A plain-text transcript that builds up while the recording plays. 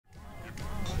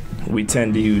We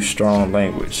tend to use strong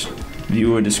language.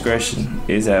 Viewer discretion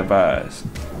is advised.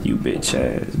 You bitch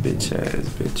ass, bitch ass,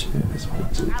 bitch ass,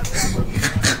 bitch ass.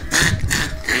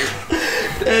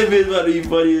 That bitch about to be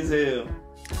funny as hell.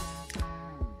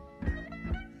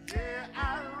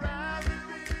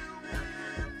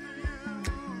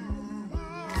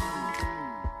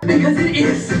 Because it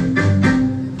is.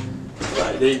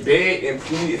 Like, they begged and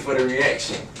pleaded for the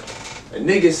reaction. A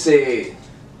nigga said,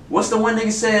 what's the one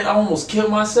nigga said? I almost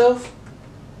killed myself?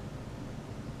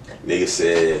 Nigga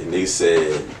said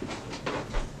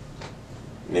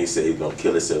he was gonna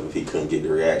kill himself if he couldn't get the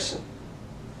reaction.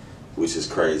 Which is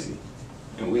crazy.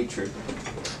 And we tripping.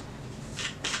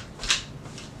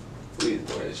 We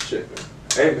is tripping.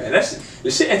 Hey man, this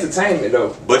shit entertainment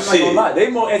though. But I'm not gonna lie, they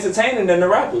more entertaining than the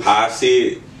rappers. How I see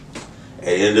it, at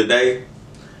the end of the day,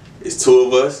 it's two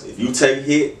of us. If you take a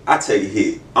hit, I take a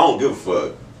hit. I don't give a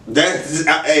fuck.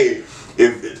 Hey,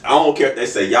 if I don't care if they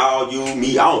say y'all, you,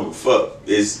 me, I don't give a fuck.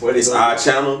 It's our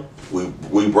channel. We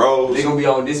bros. They gonna be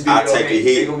on this video. I take a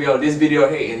hit. They gonna be on this video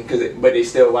hating but they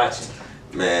still watching.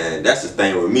 Man, that's the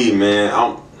thing with me, man.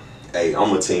 I'm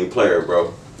a team player,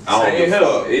 bro. I don't give a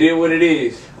fuck. It is what it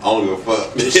is. I don't give a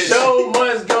fuck. The show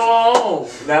must go on.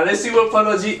 Now let's see what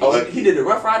Polo G. Oh, he did the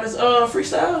Ruff Ryders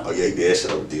freestyle. Oh yeah, he did that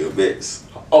shit on DMX.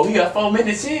 Oh, he got 4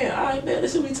 minutes in. All right, man.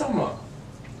 Let's see what we talking about.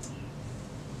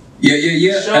 Yeah.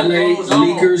 LA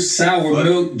Leakers, Sour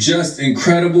Milk, just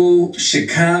incredible.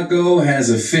 Chicago has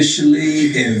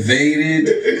officially invaded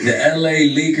the LA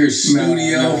Leakers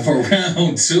studio for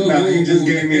round 2. No, he just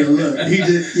gave me a look. He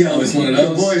just, yo, it's one of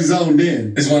those. The boy zoned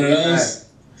in. It's one of those.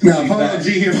 Now, Polo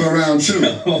G here for round 2.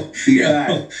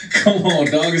 Yo, come on,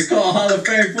 dog. It's called Hall of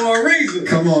Fame for a reason.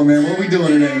 Come on, man. What we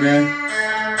doing today, man?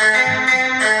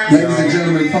 Ladies and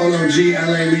gentlemen, Polo G,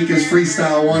 LA Leakers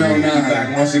Freestyle 109.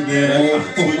 Back once again.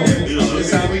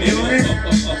 That's how we doing it?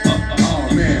 Oh,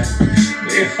 man.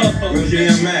 Real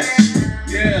DMX.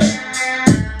 Yeah.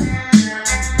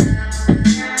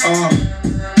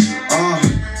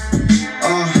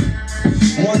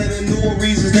 One of the newer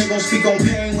reasons they gon' speak on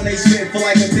pain when they spit for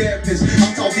like a therapist.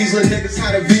 I taught these little niggas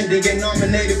how to vent and get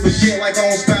nominated for shit like I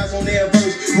don't spaz on their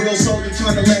verse. Real soldier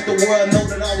trying to let the world know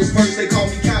that I was first. They call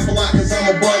me cap a lot cause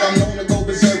I'm a bud, I'm known to go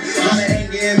berserk. A lot of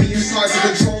anger in me, it's hard to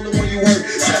control it when you work.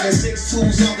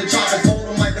 7.62s out the chopper, fold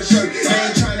them like a shirt. They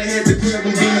ain't trying to hit the crib,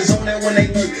 them demons on there when they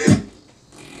lurk.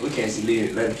 We can't see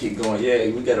let him keep going.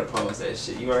 Yeah, we gotta pause that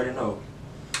shit. You already know.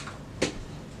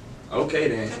 Okay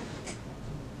then.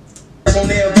 On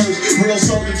their verse, real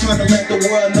soldier trying to let the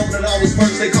world know that I was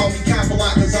first. They call me cap a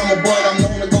lot cause I'm a bud, I'm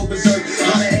known to go berserk. A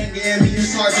lot of anger in me,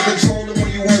 it's hard to control it when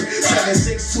you work.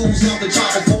 7.62s out the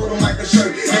chopper, fold them like a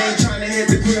shirt. They ain't trying to hit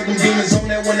the crib, them demons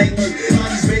on there when they lurk. Now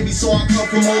these babies, so I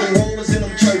come from all the rollers in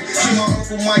them church. See my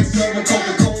Uncle Mike serving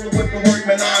Coca-Cola with the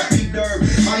workman, I peep derb.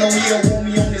 I know he don't want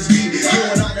me on this beat,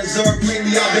 doing what I deserve.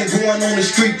 Lately I've been going on the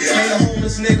street. Ain't a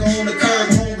homeless nigga on the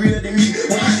curb, hungrier than me.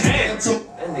 When I stand to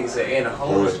Nigga said, ain't a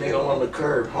homeless nigga on the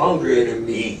curb hungrier than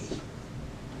me.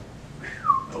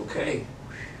 Okay.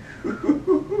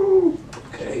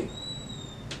 Okay.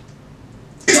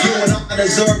 doing I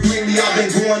deserve. Lately I've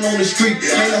been going on the street.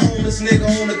 Ain't a homeless nigga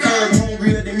on the curb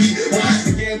hungrier than me. When I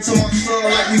the game to my son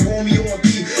like we want me on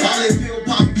P. I let pill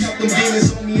pop and kept them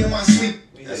demons on me in my sleep.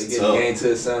 That's he tough. Game to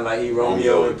his son like he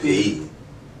Romeo and P.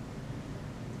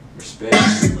 Respect.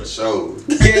 For sure.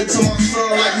 Gave to my son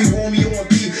like we want me on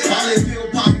P. I let pill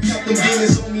pop and kept them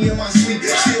demons on me in my sleep.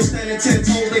 Still standing 10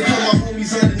 toes, they put my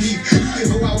homies underneath. You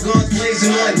can go out guns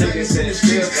blazing on diamonds in the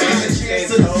streets. And the chance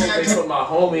to the side. They put my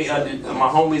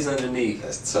homies underneath.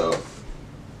 That's tough.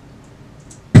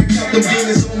 Kept them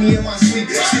demons on me in my sleep.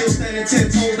 Still standing 10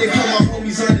 toes, they put my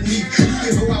homies underneath. You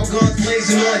can go out guns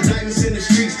blazing on diamonds in the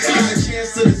streets. Got a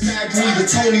chance to decide who either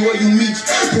Tony or you meet.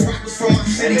 The rappers from my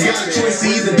city got a choice to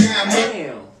either die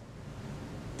more.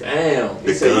 Damn.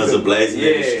 The guns are blazing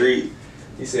in the street.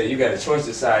 He said you got a choice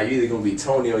to decide. You either gonna be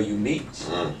Tony or you meet.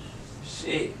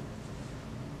 Shit.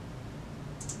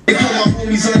 They put my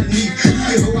homies underneath. You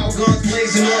can go out guns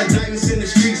blazing on diamonds in the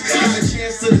streets. Got a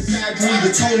chance to decide who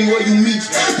either Tony or you meet.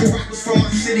 The rappers from my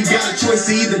city got a choice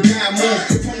to either die more.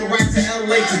 From the right to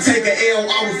LA to take a L,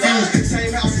 I refuse.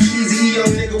 Same house as Easy,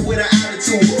 young nigga with an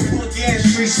attitude. Look and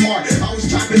street smart. I was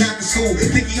trapping after school.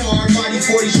 Think he hard body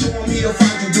 40, showing me a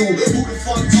fight to do. Who the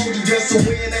fuck told you just to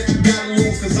win that you gotta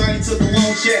lose? Cause I ain't took a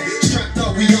long shot. Strapped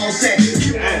up, we all set.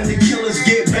 Killing the killers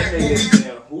get back when we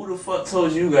who the fuck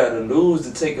told you gotta lose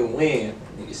to take a win?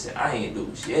 Nigga said, I ain't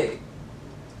lose yet.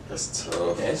 That's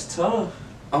tough. That's tough.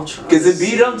 I'm trying. Cause it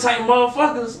be them type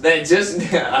motherfuckers that just,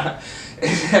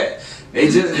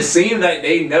 it seems like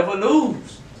they never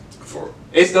lose.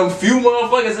 It's them few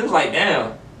motherfuckers, it was like,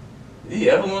 damn. He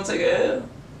ever gonna take a L?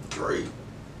 Drake.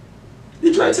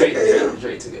 Did Drake take a L?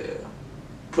 Drake took a L.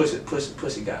 Push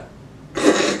it got it.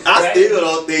 I still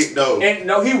don't think though. And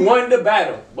no, he won the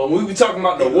battle. But when we be talking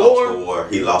about the He war, lost the war.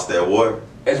 He lost that war.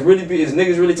 is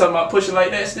niggas really talking about pushing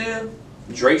like that still?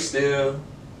 Drake still.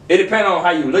 It depends on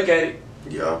how you look at it.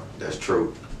 Yeah, that's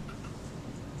true.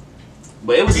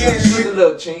 But it was a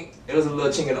little chink. It was a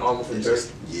little chink in the armor for Drake.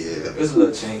 Yeah. It was a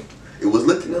little chink. It was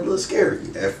looking a little scary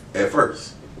at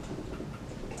first.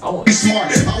 Be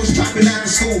smart, I was dropping out of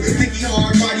school. Thinking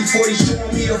hard, body 40, showing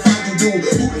me if I can do.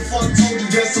 Who the fuck told you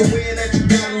just to win that you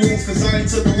gotta lose? Cause I ain't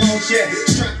took a long shot.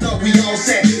 Strapped up, we all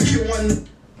set. Kill one.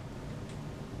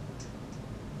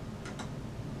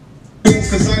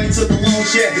 Cause I ain't took a long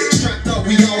shot. Strapped up,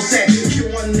 we all set. Kill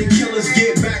one of the killers,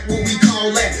 get back what we call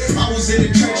that. I was in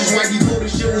the trenches right before the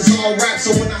shit was all rap.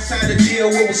 So when I signed a deal,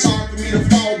 it was hard for me to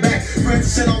fall back.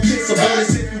 Practicing on pits, a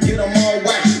bonus if you get them all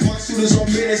whack. My shooters on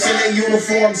business and their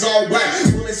uniforms all black.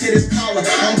 Bullets hit his collar,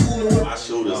 I'm coolin' with My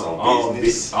shooters on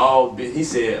business. He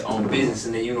said on business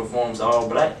and their uniforms all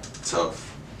black. Tough.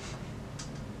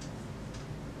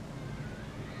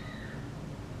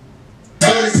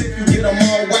 Bullets if you get them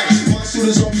all whack. My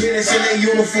shooters on business and their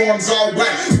uniforms all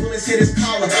black. Bullets hit his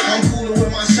collar, I'm coolin'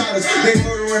 with my shotters. They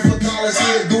murdering for dollars,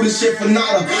 he'll do this shit for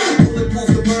nada. Bulletproof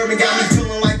the bourbon got me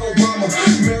feeling like Obama.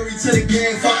 Married to the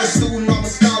gang, fuck a student, I'm a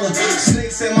scholar.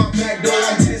 Snakes in my back door,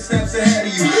 I'm 10 steps ahead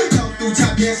of you. Come through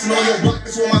top dancing on your block,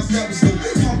 that's what my steppers do.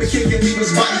 Pump and kick and leave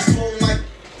his bodies floating like.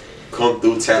 Come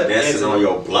through tap dancing on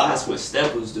your block. That's what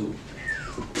steppers do.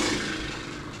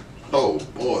 Oh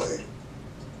boy.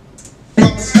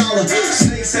 I'm a scholar.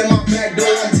 Snakes in my back door,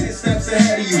 I'm 10 steps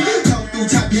ahead of you. Come through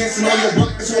top dancing on your block,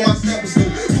 that's what my steppers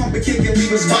do. Pump and kick and leave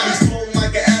his bodies floating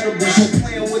like an edible. So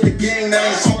playing with the gang, that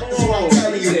ain't smart, that's what I'm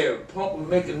telling you. Yeah, pump and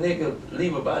make a nigga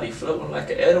leave a body floating like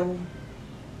an edible.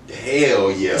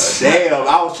 Hell yeah. Damn,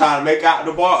 I was trying to make out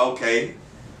the bar. Okay.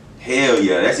 Hell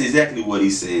yeah, that's exactly what he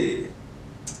said.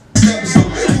 Steppers do.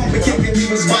 Pump and kick and leave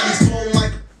his bodies floating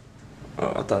like.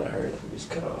 Oh, I thought I heard it. Just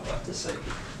cut off after a second.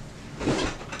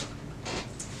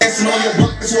 Dancing on your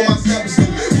block, that's what my steppers do.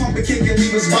 Pump and kick and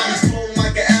leave his bodies floating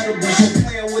like an edible. So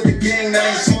playing with the gang, that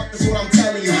ain't smart, that's what I'm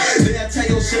telling you. Then I tell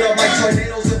your shit up like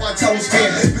tornadoes if I tell them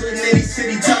spin. Building any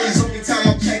city, tell these only time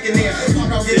I'm checking in.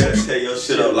 Pop out, get Yeah, tear your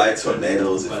shit up like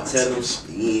tornadoes if I tell them them.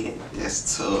 spin.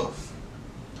 That's tough.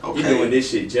 You doing Okay.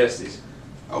 this shit justice.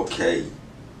 Okay.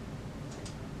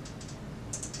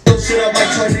 your shit up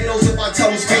like tornadoes if I tell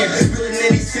them spin. Building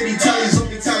any city, tell these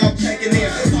only time I'm checking in.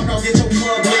 Pop out, get your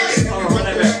club lit, and we run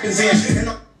the weapons in. And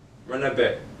I'm Run that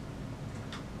back.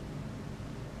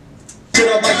 shit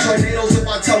up like tornadoes if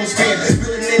I tell them spin.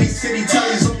 Building any city, tell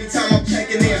these only time I'm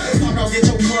checking in. Pop out, get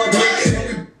your club lit,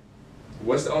 and we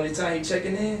What's the only time he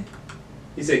checking in?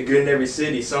 He said good in every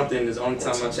city. Something is the only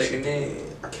time I'm checking in.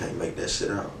 I can't make that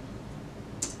shit out.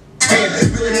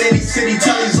 spin. Building any city,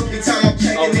 tell these only time I'm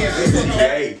checking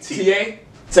in. TA?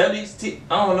 Tellies?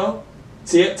 I don't know.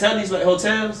 Tellies like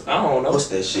hotels? I don't know. What's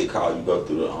that shit called? You go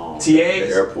through the TAs? the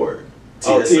airport.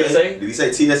 Oh, TSA? Did he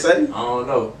say TSA? I don't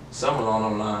know. Something along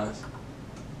those lines.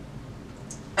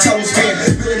 Tell them spin.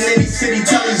 Building any city,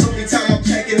 tell these only time I'm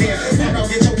checking in. Pop out,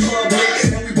 get your club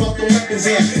lit, and we brought the weapons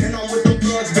in. And I'm with them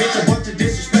thugs, bitch, a bunch of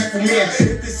disrespectful men.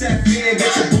 If this FN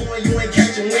gets you blowing, you ain't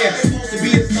catching wind. Supposed to be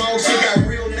his dog, shit got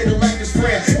real nigga like his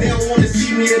friend. They don't wanna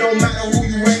see me, it don't matter who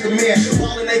you recommend.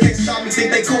 Ballin', they can't stop me, think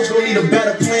they coach gon' need a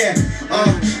better plan.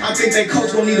 I think they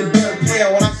coach gon' need a better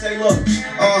plan. When I say, look,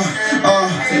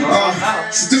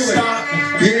 Let's do it.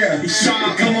 Yeah,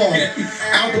 shot, come on.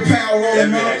 out the power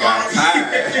rolling up,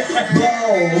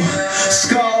 blow,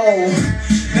 skull.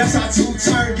 That's how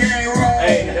two-turn game roll.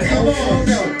 Hey, Come on,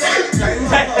 though.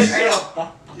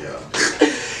 Yeah.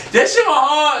 That shit was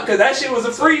hard because that shit was a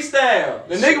freestyle.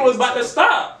 The nigga was about to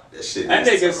stop. That shit. That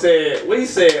is nigga tough. said, what he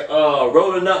said,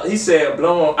 rolling up, he said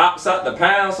blowing outside the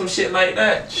pound, some shit like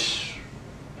that.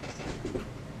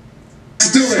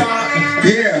 Let's do it.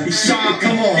 Yeah, shot,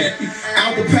 come on.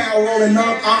 Out the power rolling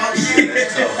up,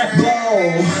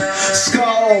 blow,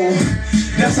 skull.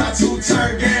 That's how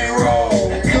two-turn game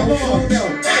roll. Come on,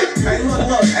 though. Hey,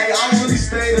 look, hey, I really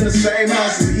stayed in the same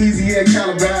house as Easy here in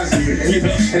Calabasas.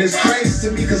 And it's crazy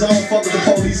to me because I don't fuck with the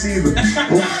police either.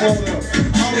 Hall of Fame.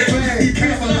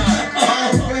 Hall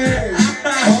of Fame.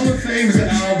 Hall of Fame's an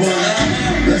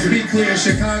album. Let's be clear,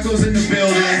 Chicago's in the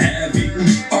building.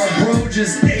 Our bro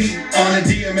just ate on a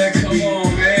DMX beat. Come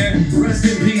on, man. Rest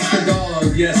in peace, the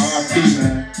dog. Yes. RIP,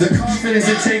 man. The confidence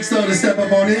it takes, though, to step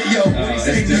up on it. Yo, what do you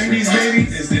say, It's different. 90s, baby?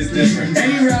 It's different.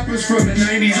 Any rappers from the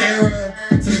 90s era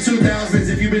to the 2000s,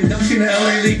 if you've been dunking the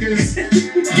LA Leakers,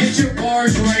 get your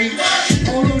bars right.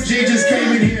 Polo G just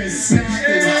came in here and snapped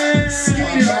it.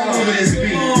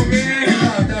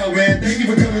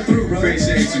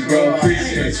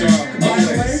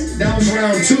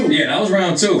 was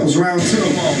round 2. That was round 2.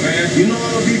 Come on, man. You know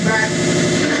what'll be back?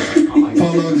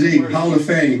 Polo G, Hall of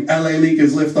Fame, LA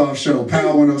Leakers Liftoff Show,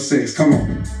 Power 106. Come on.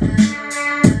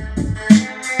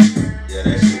 Yeah,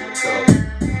 that shit was tough.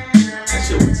 That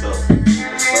shit was tough.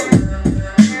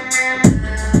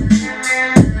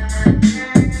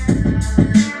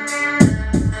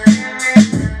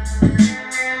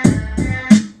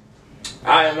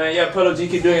 Alright, man. Yeah, Polo G,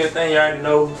 keep doing your thing. You already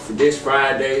know for this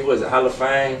Friday, was it Hall of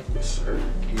Fame? Yes, sir.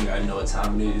 You already know what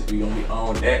time it is. We gonna be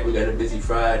on that. We got a busy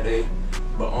Friday.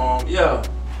 But yeah.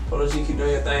 Polo G, keep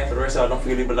doing your thing. For the rest of y'all, don't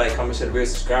forget to leave a like, comment, share the video,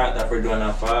 subscribe. Thanks for doing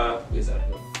our 5. Peace out.